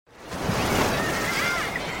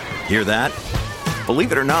Hear that?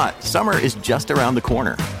 Believe it or not, summer is just around the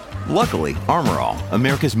corner. Luckily, Armor All,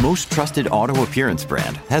 America's most trusted auto appearance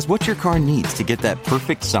brand, has what your car needs to get that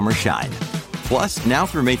perfect summer shine. Plus, now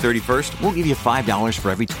through May 31st, we'll give you $5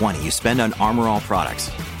 for every $20 you spend on Armor All products.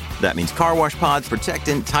 That means car wash pods,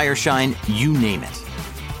 protectant, tire shine, you name it.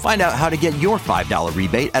 Find out how to get your $5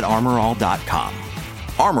 rebate at armorall.com.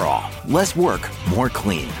 Armor All, less work, more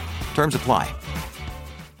clean. Terms apply.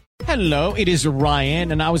 Hello, it is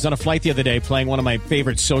Ryan, and I was on a flight the other day playing one of my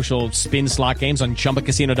favorite social spin slot games on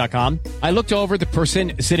ChumbaCasino.com. I looked over at the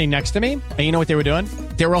person sitting next to me, and you know what they were doing?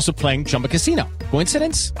 They were also playing Chumba Casino.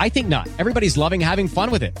 Coincidence? I think not. Everybody's loving having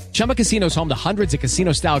fun with it. Chumba Casino is home to hundreds of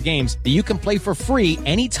casino-style games that you can play for free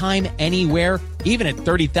anytime, anywhere, even at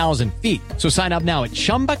 30,000 feet. So sign up now at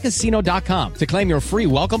ChumbaCasino.com to claim your free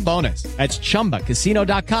welcome bonus. That's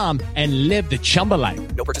ChumbaCasino.com and live the Chumba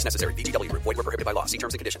life. No purchase necessary. VGW. Void where prohibited by law. See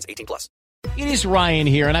terms and conditions. 18+. It is Ryan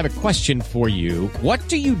here, and I have a question for you. What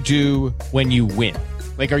do you do when you win?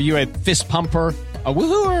 Like, are you a fist pumper, a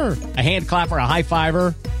woohooer, a hand clapper, a high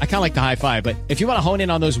fiver? I kind of like the high five, but if you want to hone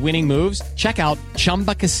in on those winning moves, check out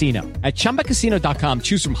Chumba Casino. At ChumbaCasino.com,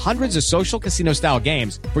 choose from hundreds of social casino-style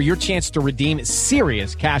games for your chance to redeem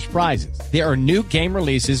serious cash prizes. There are new game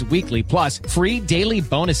releases weekly, plus free daily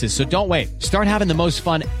bonuses, so don't wait. Start having the most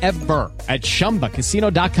fun ever at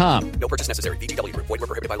ChumbaCasino.com. No purchase necessary. VGW. Void where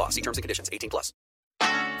prohibited by law. See terms and conditions. 18+.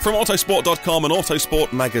 From Autosport.com and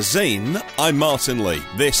Autosport Magazine, I'm Martin Lee.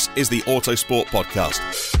 This is the Autosport Podcast.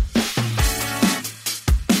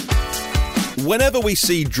 Whenever we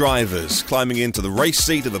see drivers climbing into the race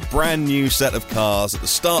seat of a brand new set of cars at the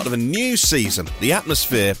start of a new season, the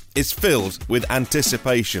atmosphere is filled with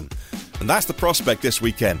anticipation. And that's the prospect this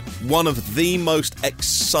weekend. One of the most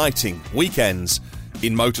exciting weekends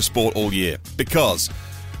in motorsport all year, because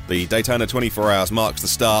the Daytona 24 Hours marks the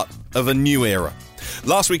start of a new era.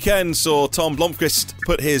 Last weekend saw Tom Blomqvist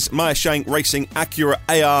put his Meyershank Racing Acura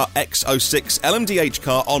ARX06 LMDH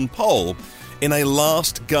car on pole in a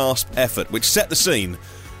last-gasp effort, which set the scene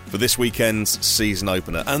for this weekend's season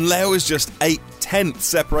opener. And there was just 8/10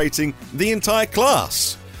 separating the entire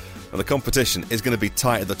class. And the competition is going to be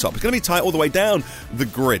tight at the top. It's going to be tight all the way down the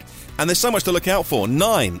grid. And there's so much to look out for.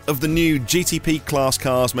 9 of the new GTP class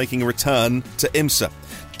cars making a return to IMSA.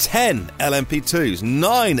 10 LMP2s,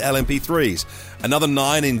 9 LMP3s, another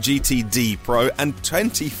 9 in GTD Pro, and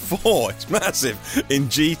 24, it's massive, in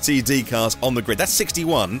GTD cars on the grid. That's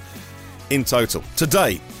 61 in total.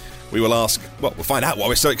 Today, we'll find out why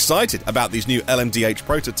we're so excited about these new LMDH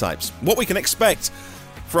prototypes, what we can expect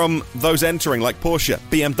from those entering like Porsche,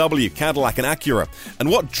 BMW, Cadillac and Acura, and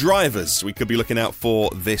what drivers we could be looking out for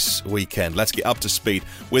this weekend. Let's get up to speed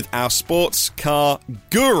with our sports car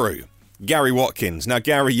guru, Gary Watkins. Now,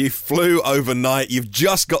 Gary, you flew overnight. You've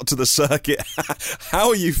just got to the circuit. How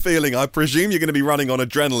are you feeling? I presume you're going to be running on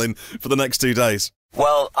adrenaline for the next 2 days.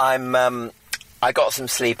 Well, I got some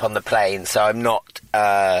sleep on the plane, so I'm not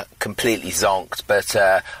completely zonked, but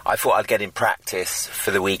I thought I'd get in practice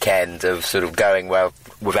for the weekend of sort of going well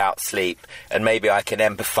without sleep, and maybe I can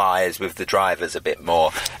empathise with the drivers a bit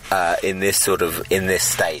more in this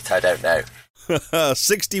state. I don't know.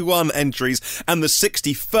 61 entries and the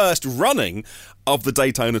 61st running of the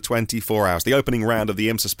Daytona 24 Hours, the opening round of the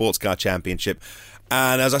IMSA Sports Car Championship.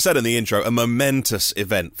 And as I said in the intro, a momentous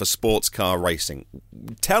event for sports car racing.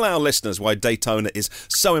 Tell our listeners why Daytona is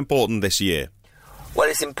so important this year. Well,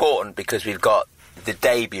 it's important because we've got the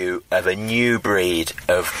debut of a new breed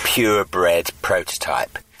of purebred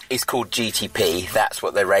prototype. It's called GTP, that's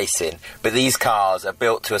what they're racing. But these cars are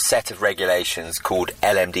built to a set of regulations called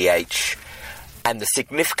LMDH. And the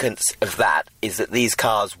significance of that is that these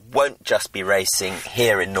cars won't just be racing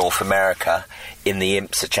here in North America in the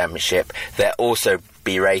IMSA Championship. They'll also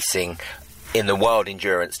be racing in the World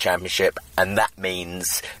Endurance Championship, and that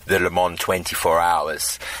means the Le Mans 24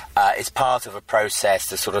 Hours. It's part of a process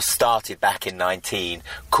that sort of started back in 19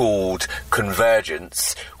 called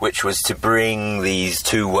Convergence, which was to bring these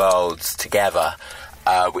two worlds together,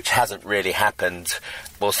 which hasn't really happened,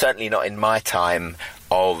 well, certainly not in my time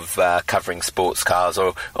of covering sports cars,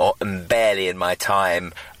 or barely in my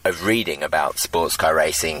time of reading about sports car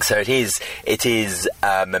racing. So it is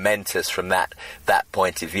momentous from that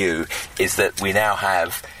point of view, is that we now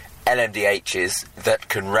have LMDHs that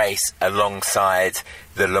can race alongside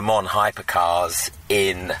the Le Mans hypercars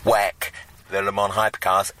in WEC. The Le Mans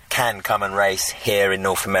hypercars can come and race here in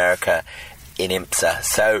North America in IMSA.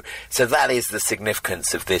 So that is the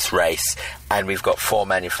significance of this race, and we've got 4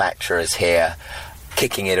 manufacturers here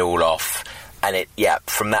kicking it all off. And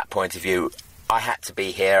from that point of view, I had to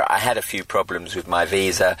be here. I had a few problems with my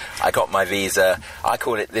visa. I got my visa, I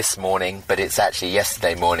called it this morning, but it's actually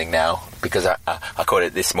yesterday morning now, because I called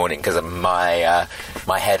it this morning because my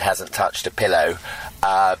head hasn't touched a pillow.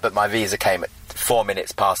 But my visa came at 4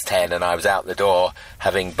 minutes past 10, and I was out the door,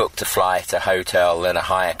 having booked a flight, a hotel and a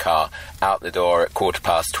hire car, out the door at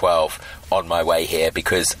 12:15 on my way here,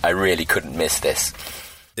 because I really couldn't miss this.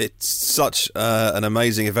 It's such an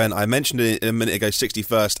amazing event. I mentioned it a minute ago,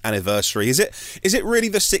 61st anniversary. Is it really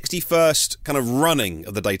the 61st kind of running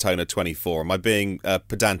of the Daytona 24? Am I being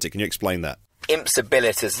pedantic? Can you explain that? IMSA bill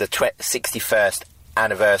it as the 61st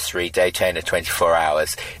anniversary Daytona 24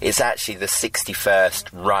 Hours. It's actually the 61st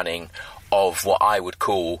running of what I would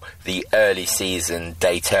call the early season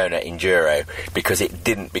Daytona Enduro, because it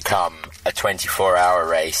didn't become a 24-hour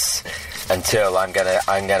race until I'm gonna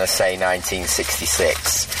say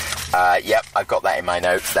 1966. Yep, I've got that in my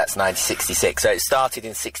notes. That's 1966. So it started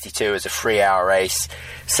in 62 as a 3-hour race,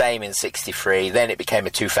 same in 63. Then it became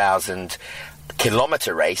a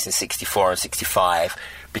 2,000-kilometre race in 64 and 65.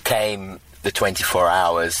 Became the 24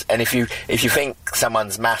 hours. And if you think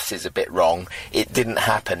someone's maths is a bit wrong, it didn't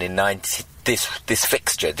happen in this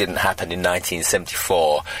fixture didn't happen in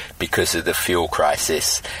 1974 because of the fuel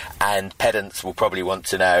crisis. And pedants will probably want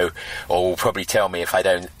to know, or will probably tell me if I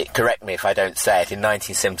don't, correct me if I don't say it, in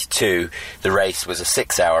 1972 the race was a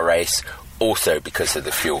 6-hour race, also because of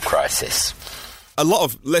the fuel crisis. A lot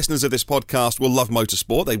of listeners of this podcast will love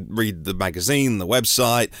motorsport. They read the magazine, the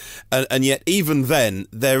website, and yet even then,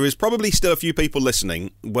 there is probably still a few people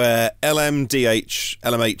listening where LMH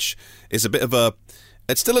is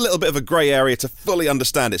it's still a little bit of a grey area to fully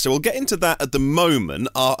understand it. So we'll get into that at the moment,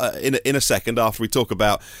 in a second, after we talk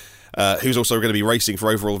about who's also going to be racing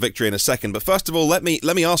for overall victory in a second. But first of all, let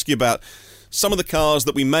me ask you about some of the cars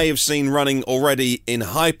that we may have seen running already in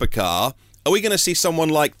Hypercar. Are we going to see someone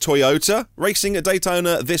like Toyota racing at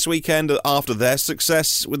Daytona this weekend after their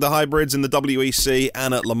success with the hybrids in the WEC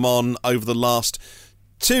and at Le Mans over the last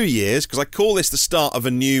 2 years? Because I call this the start of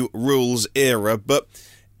a new rules era, but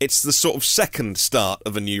it's the sort of second start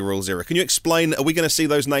of a new rules era. Can you explain, are we going to see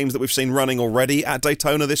those names that we've seen running already at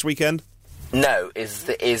Daytona this weekend? No, is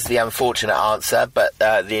the unfortunate answer, but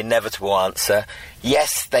the inevitable answer,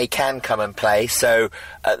 yes, they can come and play. So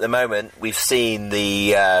at the moment, we've seen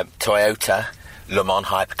the Toyota Le Mans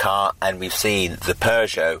Hypercar, and we've seen the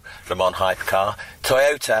Peugeot Le Mans Hypercar.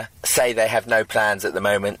 Toyota say they have no plans at the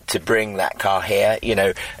moment to bring that car here. You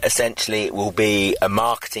know, essentially it will be a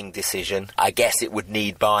marketing decision. I guess it would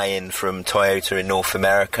need buy-in from Toyota in North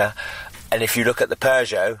America. And if you look at the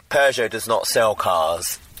Peugeot does not sell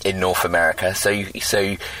cars in North America, so I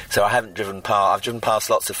haven't driven past. I've driven past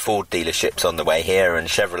lots of Ford dealerships on the way here and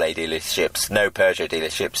Chevrolet dealerships. No Peugeot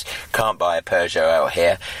dealerships. Can't buy a Peugeot out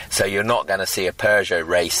here, so you're not going to see a Peugeot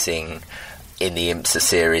racing in the IMSA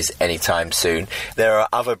series anytime soon. There are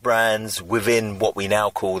other brands within what we now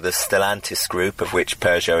call the Stellantis group, of which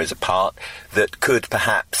Peugeot is a part, that could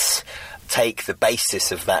perhaps take the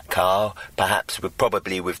basis of that car, perhaps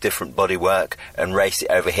probably with different bodywork, and race it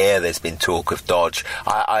over here. There's been talk of Dodge.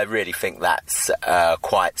 I really think that's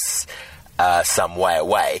quite some way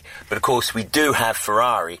away. But of course, we do have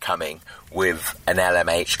Ferrari coming with an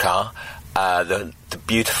LMH car, the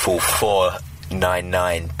beautiful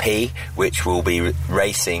 499P, which will be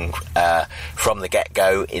racing from the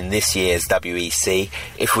get-go in this year's WEC.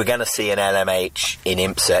 If we're going to see an LMH in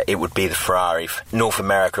IMSA, it would be the Ferrari. North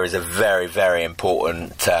America is a very, very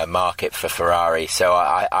important market for Ferrari, so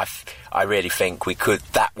I really think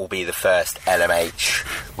that will be the first LMH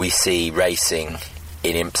we see racing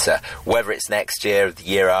in IMSA. Whether it's next year or the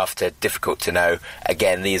year after, difficult to know.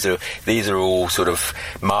 Again, these are all sort of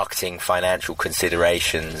marketing, financial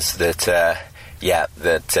considerations that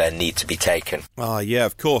need to be taken. Yeah,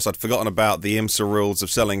 of course. I'd forgotten about the IMSA rules of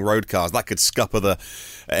selling road cars. That could scupper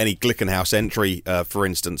any Glickenhaus entry, for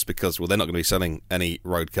instance, because, well, they're not going to be selling any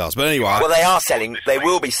road cars. But anyway... Well, they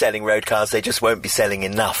will be selling road cars, they just won't be selling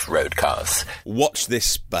enough road cars. Watch this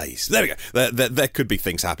space. There we go. There could be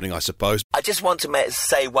things happening, I suppose. I just want to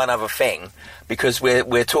say one other thing, because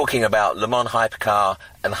we're talking about Le Mans Hypercar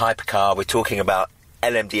and Hypercar, we're talking about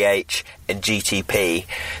LMDH and GTP.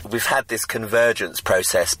 We've had this convergence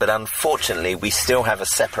process, but unfortunately we still have a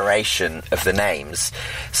separation of the names.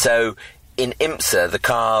 So in IMSA, the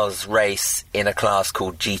cars race in a class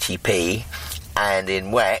called GTP, and in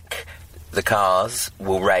WEC, the cars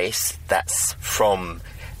will race, that's from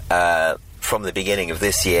the beginning of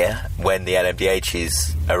this year, when the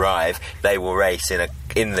LMDHs arrive, they will race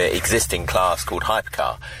in the existing class called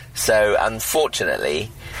Hypercar. So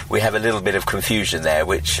unfortunately, we have a little bit of confusion there,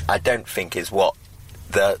 which I don't think is what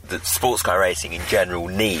that sports car racing in general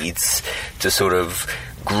needs to sort of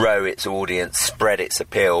grow its audience, spread its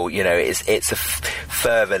appeal. You know, it's a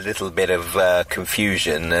further little bit of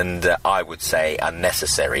confusion, and I would say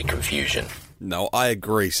unnecessary confusion. No, I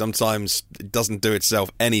agree. Sometimes it doesn't do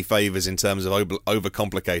itself any favours in terms of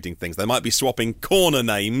overcomplicating things. They might be swapping corner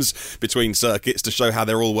names between circuits to show how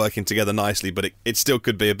they're all working together nicely, but it still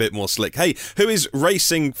could be a bit more slick. Hey, who is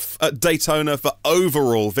racing at Daytona for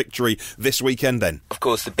overall victory this weekend then? Of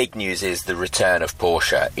course, the big news is the return of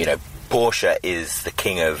Porsche. You know, Porsche is the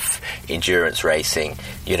king of endurance racing.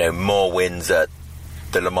 You know, more wins at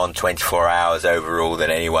the Le Mans 24 hours overall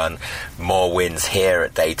than anyone, more wins here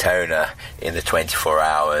at Daytona in the 24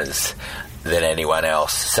 hours than anyone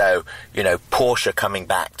else. So, you know, Porsche coming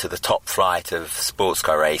back to the top flight of sports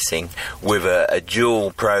car racing with a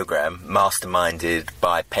dual program masterminded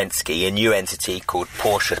by Penske. A new entity called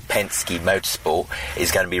Porsche Penske Motorsport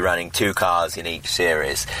is going to be running 2 cars in each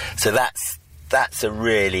series. So that's a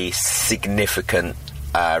really significant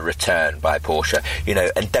return by Porsche, you know,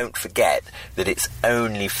 and don't forget that it's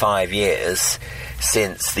only 5 years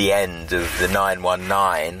since the end of the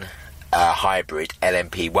 919 hybrid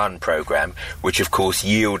LMP1 program, which of course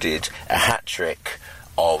yielded a hat-trick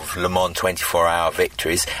of Le Mans 24-hour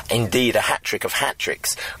victories, indeed a hat-trick of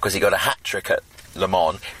hat-tricks, because he got a hat-trick at Le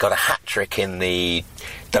Mans, got a hat-trick in the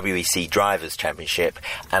WEC Drivers' Championship,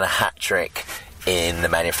 and a hat-trick in the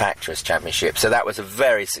Manufacturers' Championship. So that was a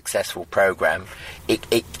very successful program.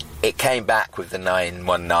 It came back with the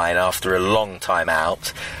 919 after a long time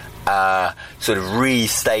out, sort of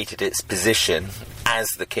restated its position as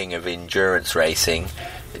the king of endurance racing,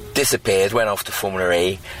 disappeared, went off to Formula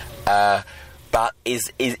E, but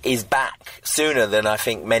is back sooner than I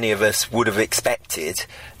think many of us would have expected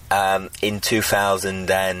in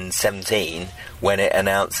 2017 when it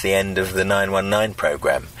announced the end of the 919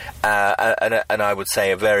 program, and I would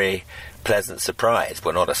say a very pleasant surprise.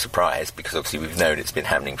 Well, not a surprise, because obviously we've known it's been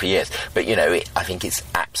happening for years, but you know, I think it's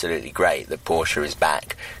absolutely great that Porsche is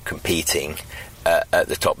back competing at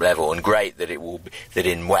the top level, and great that in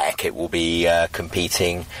WEC it will be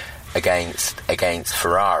competing against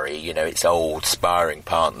Ferrari, you know, its old sparring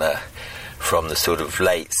partner from the sort of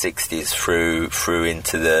late 60s through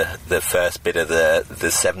into the first bit of the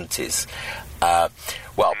 70s.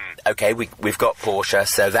 Well, okay, we've got Porsche,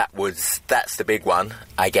 so that's the big one,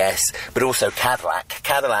 I guess. But also Cadillac.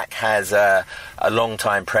 Cadillac has a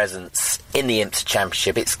long-time presence in the IMSA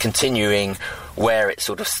Championship. It's continuing where it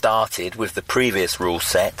sort of started with the previous rule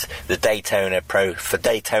set, the Daytona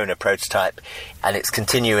prototype, and it's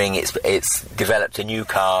continuing. It's developed a new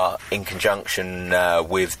car in conjunction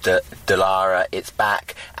with Dallara. It's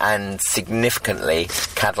back, and significantly,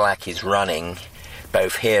 Cadillac is running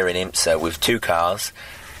both here in IMSA with 2 cars,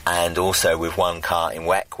 and also with 1 car in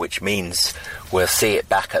WEC, which means we'll see it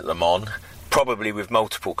back at Le Mans, probably with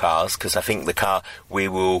multiple cars, because I think the car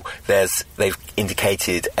they've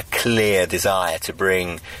indicated a clear desire to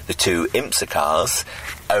bring the 2 IMSA cars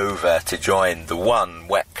over to join the 1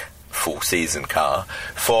 WEC full season car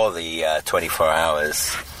for the 24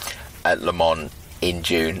 hours at Le Mans in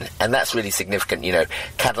June, and that's really significant. You know,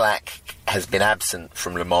 Cadillac has been absent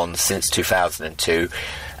from Le Mans since 2002.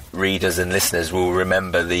 Readers and listeners will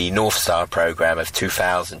remember the North Star program of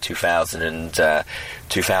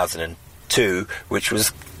 2002, which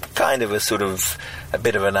was kind of a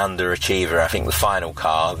bit of an underachiever. I think the final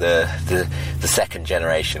car, the second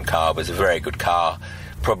generation car, was a very good car,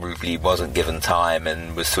 probably wasn't given time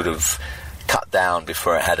and was sort of cut down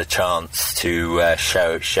before it had a chance to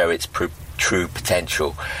show its true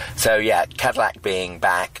potential. So yeah, Cadillac being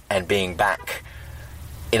back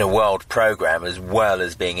in a world program as well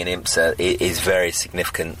as being in IMSA is very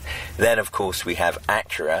significant. Then of course we have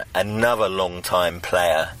Acura, another long-time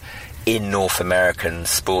player in North American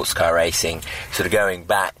sports car racing, sort of going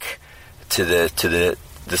back to the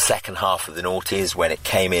second half of the noughties when it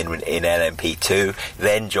came in LMP2,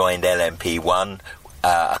 then joined LMP1,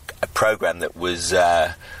 a program that was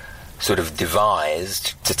sort of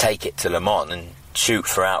devised to take it to Le Mans and shoot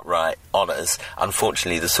for outright honours.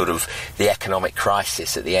 Unfortunately, the economic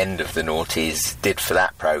crisis at the end of the noughties did for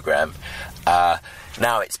that program.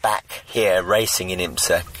 Now it's back here racing in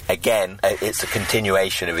IMSA again. It's a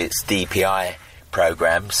continuation of its DPI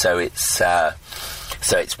program, so it's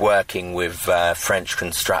working with French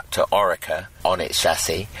constructor Oreca on its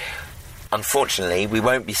chassis. Unfortunately, we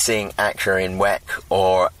won't be seeing Acura in WEC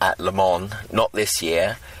or at Le Mans, not this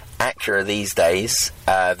year. Acura these days,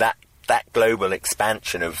 that global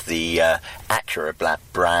expansion of the Acura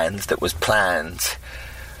brand that was planned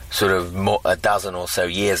sort of a dozen or so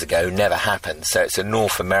years ago never happened. So it's a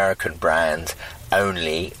North American brand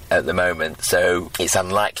only at the moment. So it's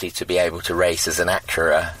unlikely to be able to race as an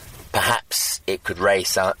Acura. Perhaps it could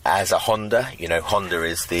race as a Honda. You know, Honda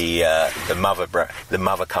is the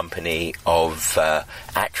mother company of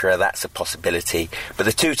Acura. That's a possibility. But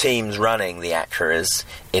the two teams running the Acuras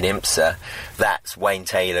in IMSA, that's Wayne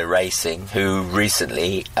Taylor Racing, who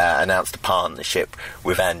recently announced a partnership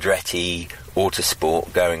with Andretti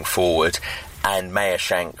Autosport going forward, and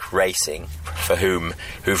Meyershank Racing,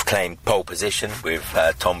 who've claimed pole position with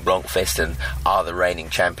Tom Blomqvist and are the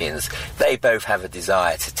reigning champions. They both have a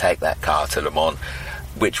desire to take that car to Le Mans,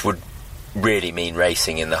 which would really mean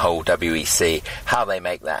racing in the whole WEC. How they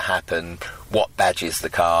make that happen, what badges the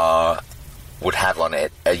car would have on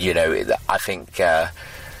it, I think,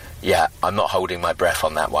 I'm not holding my breath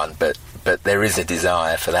on that one, but there is a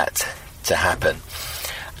desire for that to happen.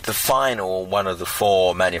 The final one of the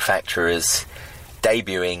four manufacturers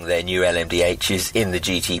debuting their new LMDHs in the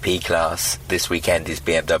GTP class this weekend is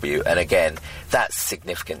BMW, and again, that's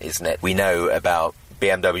significant, isn't it? We know about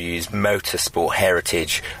BMW's motorsport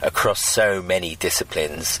heritage across so many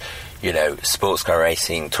disciplines, sports car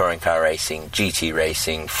racing, touring car racing, GT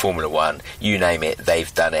racing, Formula One, you name it,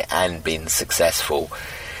 they've done it and been successful.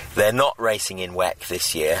 They're not racing in WEC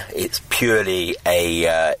this year. It's purely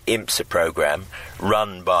a IMSA program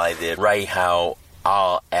run by the Rahal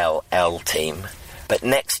RLL team. But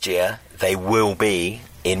next year, they will be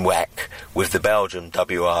in WEC with the Belgian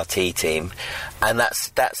WRT team. And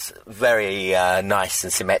that's very nice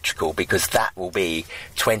and symmetrical, because that will be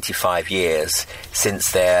 25 years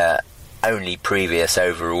since their only previous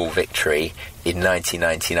overall victory in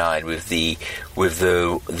 1999 with the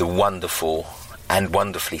wonderful and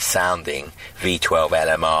wonderfully sounding V12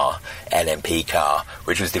 LMR LMP car,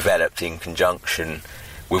 which was developed in conjunction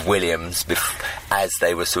with Williams as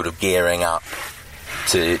they were sort of gearing up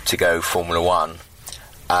to go Formula One.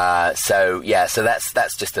 So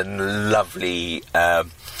that's just a lovely.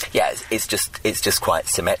 It's just quite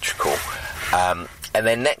symmetrical. And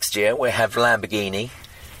then next year we have Lamborghini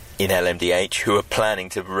in LMDH, who are planning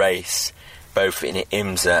to race both in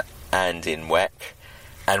IMSA and in WEC.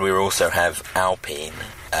 And we also have Alpine,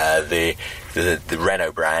 the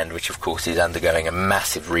Renault brand, which of course is undergoing a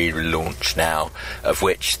massive relaunch now, of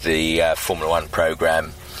which the Formula One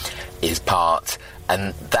programme is part,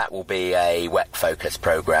 and that will be a WEC-focused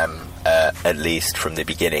programme, at least from the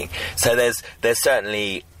beginning. So there's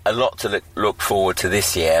certainly a lot to look forward to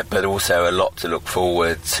this year, but also a lot to look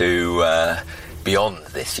forward to beyond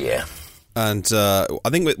this year. And I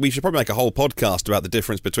think we should probably make a whole podcast about the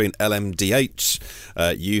difference between LMDH,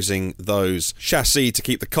 using those chassis to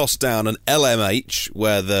keep the cost down, and LMH,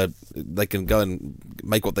 where they can go and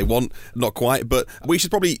make what they want. Not quite, but we should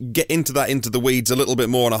probably get into the weeds a little bit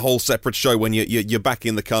more on a whole separate show when you're back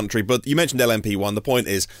in the country. But you mentioned LMP1. The point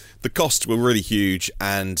is the costs were really huge,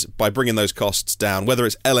 and by bringing those costs down, whether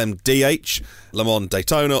it's LMDH, Le Mans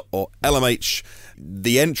Daytona, or LMH,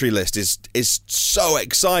 the entry list is so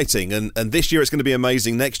exciting, and this year it's going to be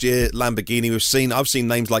amazing. Next year, Lamborghini, I've seen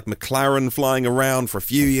names like McLaren flying around for a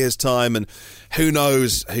few years' time, and who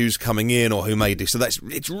knows who's coming in or who may do. So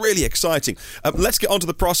it's really exciting. Let's get on to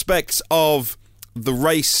the prospects of the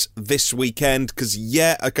race this weekend, because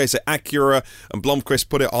so Acura and Blomqvist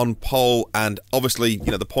put it on pole, and obviously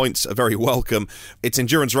the points are very welcome. It's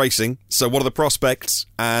endurance racing, so what are the prospects,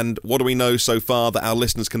 and what do we know so far that our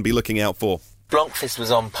listeners can be looking out for? Blomqvist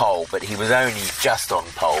was on pole, but he was only just on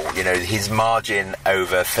pole. His margin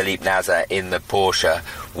over Felipe Nasr in the Porsche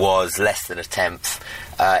was less than a tenth.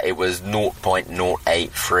 It was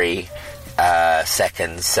 0.083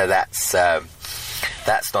 seconds, so that's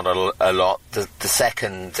not a lot. The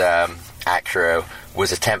second Acura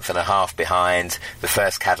was a tenth and a half behind. The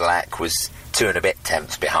first Cadillac was 2 and a bit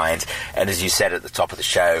tenths behind, and as you said at the top of the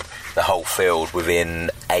show, the whole field within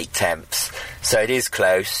 8 tenths. So it is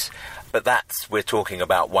close. But we're talking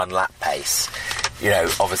about one lap pace.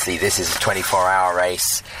 Obviously this is a 24-hour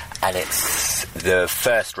race, and it's the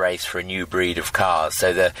first race for a new breed of cars.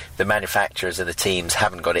 So the manufacturers and the teams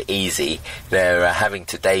haven't got it easy. They're having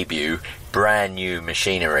to debut brand new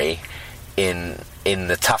machinery in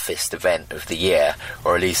the toughest event of the year,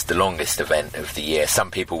 or at least the longest event of the year.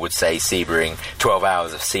 Some people would say Sebring, 12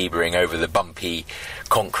 hours of Sebring over the bumpy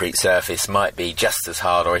concrete surface might be just as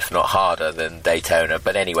hard, or if not harder, than Daytona.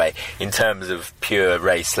 But anyway, in terms of pure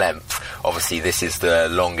race length, obviously this is the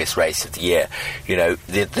longest race of the year.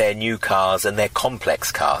 They're new cars, and they're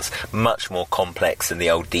complex cars, much more complex than the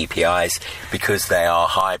old DPIs, because they are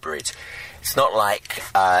hybrid. It's not like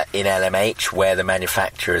in LMH, where the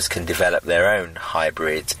manufacturers can develop their own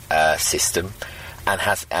hybrid system,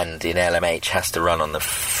 and in LMH has to run on the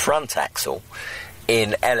front axle.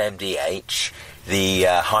 In LMDH, the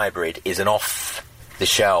hybrid is an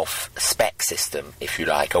off-the-shelf spec system, if you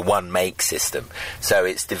like, a one-make system. So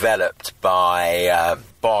it's developed by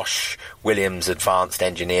Bosch, Williams Advanced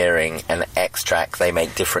Engineering, and X-Track. They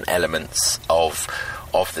make different elements of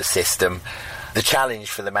the system. The challenge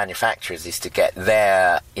for the manufacturers is to get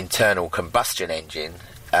their internal combustion engine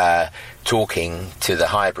talking to the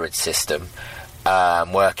hybrid system,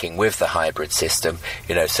 working with the hybrid system.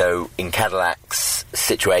 So in Cadillac's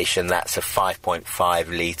situation, that's a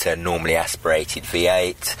 5.5 litre normally aspirated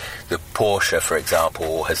V8. The Porsche, for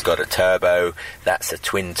example, has got a turbo. That's a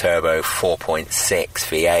twin turbo 4.6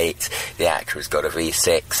 V8. The Acura's got a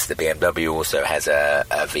V6. The BMW also has a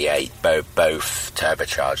V8, both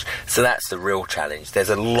turbocharged. So that's the real challenge. There's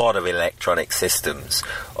a lot of electronic systems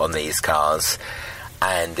on these cars,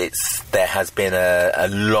 and there has been a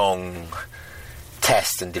long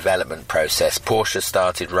test and development process. Porsche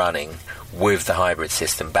started running with the hybrid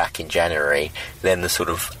system back in January. Then the sort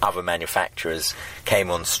of other manufacturers came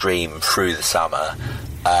on stream through the summer.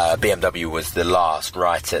 BMW was the last,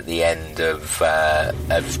 right at the end of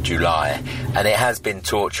July, and it has been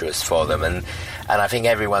torturous for them. And I think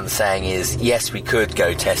everyone's saying is, yes, we could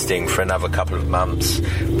go testing for another couple of months,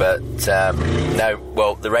 but no.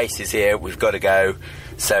 Well, the race is here. We've got to go.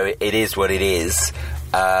 So it is what it is.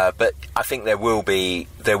 But I think there will be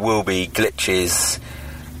glitches.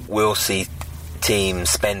 We'll see teams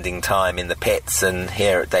spending time in the pits, and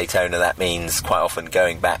here at Daytona that means quite often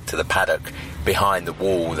going back to the paddock behind the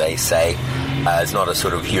wall, they say. It's not a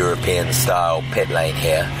sort of European style pit lane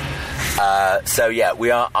here. So yeah,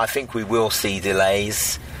 I think we will see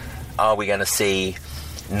delays. Are we going to see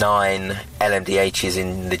 9 LMDHs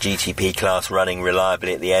in the GTP class running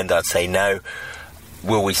reliably at the end? I'd say no.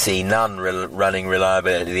 Will we see none running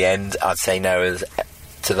reliably at the end? I'd say no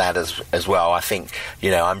to that as well. I think,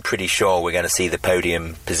 I'm pretty sure we're going to see the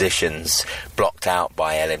podium positions blocked out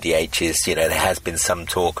by LMDHs. There has been some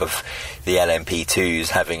talk of the LMP2s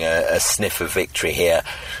having a sniff of victory here.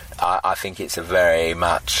 I think it's a very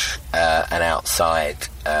much an outside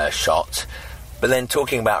shot. But then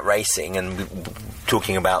talking about racing and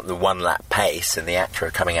talking about the one-lap pace and the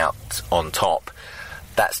Acura coming out on top,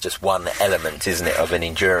 that's just one element, isn't it, of an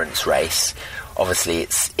endurance race. Obviously,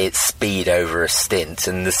 it's speed over a stint,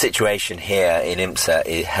 and the situation here in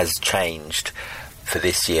IMSA has changed for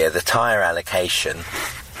this year. The tyre allocation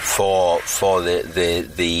for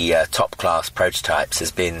the top class prototypes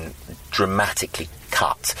has been dramatically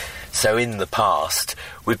cut. So in the past,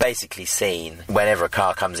 we've basically seen whenever a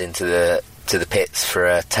car comes into the pits for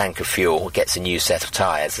a tank of fuel, gets a new set of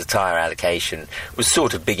tyres, the tyre allocation was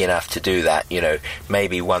sort of big enough to do that.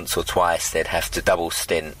 Maybe once or twice they'd have to double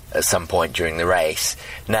stint at some point during the race.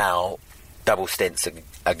 Now, double stints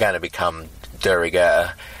are going to become de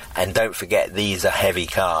rigueur. And don't forget, these are heavy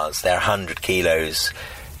cars. They're 100 kilos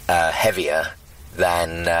heavier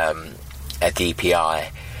than a DPI.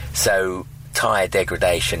 So tyre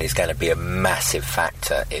degradation is going to be a massive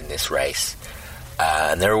factor in this race.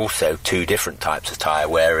 And there are also 2 different types of tyre,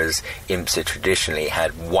 whereas IMSA traditionally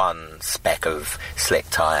had one spec of slick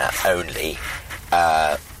tyre only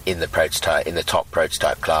in the top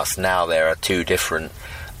prototype class. Now there are 2 different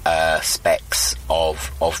specs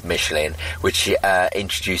of Michelin, which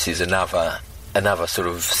introduces another sort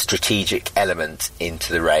of strategic element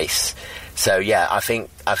into the race. So yeah, I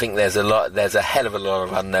think there's a hell of a lot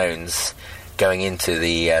of unknowns going into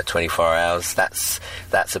the 24 hours. That's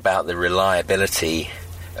about the reliability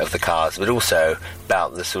of the cars, but also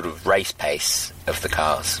about the sort of race pace of the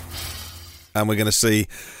cars. And we're going to see,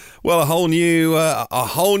 well, a whole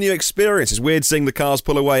new experience. It's weird seeing the cars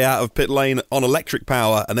pull away out of pit lane on electric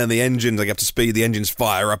power, and then the engines, they get to speed, the engines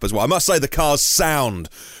fire up as well. I must say the cars sound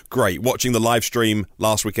great. Watching the live stream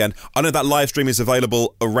last weekend, I know that live stream is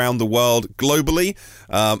available around the world globally,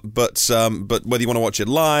 but whether you want to watch it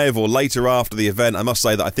live or later after the event, I must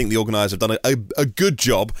say that I think the organisers have done a good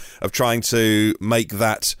job of trying to make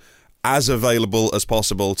that as available as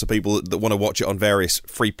possible to people that want to watch it on various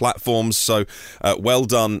free platforms. So well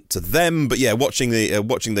done to them. But yeah, watching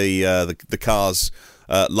the cars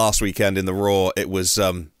last weekend in the Raw, it was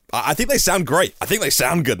I think they sound great. I think they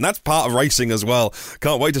sound good, and that's part of racing as well.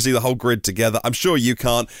 Can't wait to see the whole grid together. I'm sure you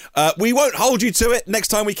can't. We won't hold you to it next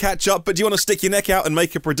time we catch up, but do you want to stick your neck out and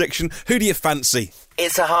make a prediction? Who do you fancy?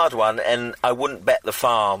 It's a hard one, and I wouldn't bet the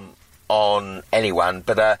farm on anyone,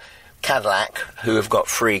 but Cadillac, who have got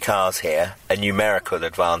 3 cars here, a numerical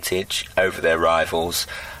advantage over their rivals.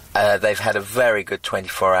 They've had a very good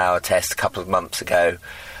 24-hour test a couple of months ago,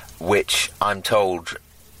 which I'm told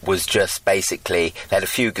was just basically, they had a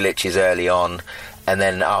few glitches early on, And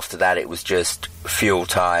then after that, it was just fuel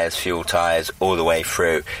tyres all the way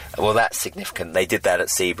through. Well, that's significant. They did that at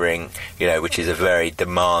Sebring, which is a very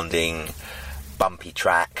demanding, bumpy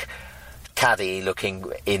track. Caddy looking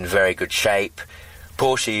in very good shape.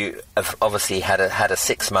 Porsche have obviously had a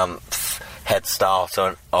 6-month head start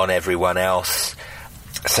on everyone else,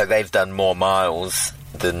 so they've done more miles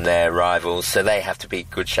than their rivals, so they have to be in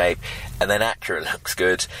good shape. And then Acura looks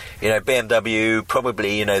good. BMW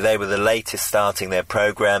probably, they were the latest starting their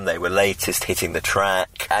program, they were latest hitting the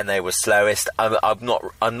track, and they were slowest. I'm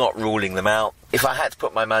not ruling them out. If I had to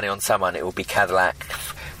put my money on someone, it would be Cadillac,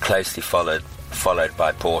 closely followed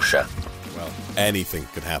by Porsche. Well, anything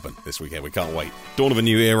could happen this weekend. We can't wait. Dawn of a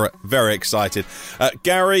new era. Very excited.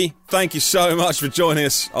 Gary, thank you so much for joining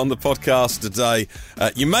us on the podcast today.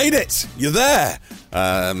 You made it. You're there.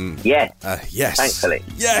 Yes. Yes. Thankfully.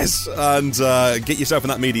 Yes. And get yourself in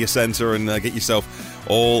that media centre and get yourself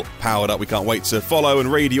all powered up. We can't wait to follow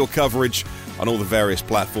and read your coverage on all the various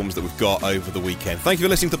platforms that we've got over the weekend. Thank you for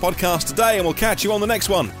listening to the podcast today, and we'll catch you on the next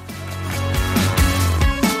one.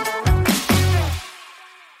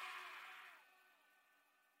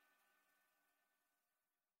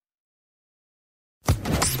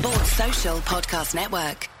 Social Podcast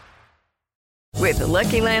Network. With the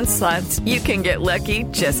Lucky Land Slots, you can get lucky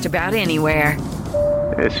just about anywhere.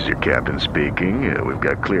 This is your captain speaking. We've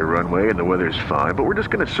got clear runway and the weather's fine, but we're just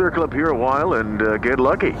going to circle up here a while and get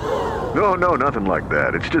lucky. No, nothing like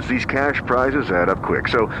that. It's just these cash prizes add up quick.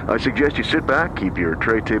 So I suggest you sit back, keep your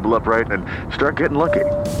tray table upright, and start getting lucky.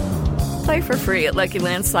 Play for free at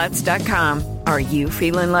LuckyLandSlots.com. Are you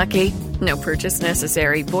feeling lucky? No purchase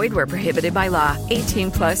necessary. Void where prohibited by law.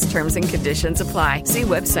 18+ terms and conditions apply. See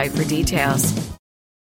website for details.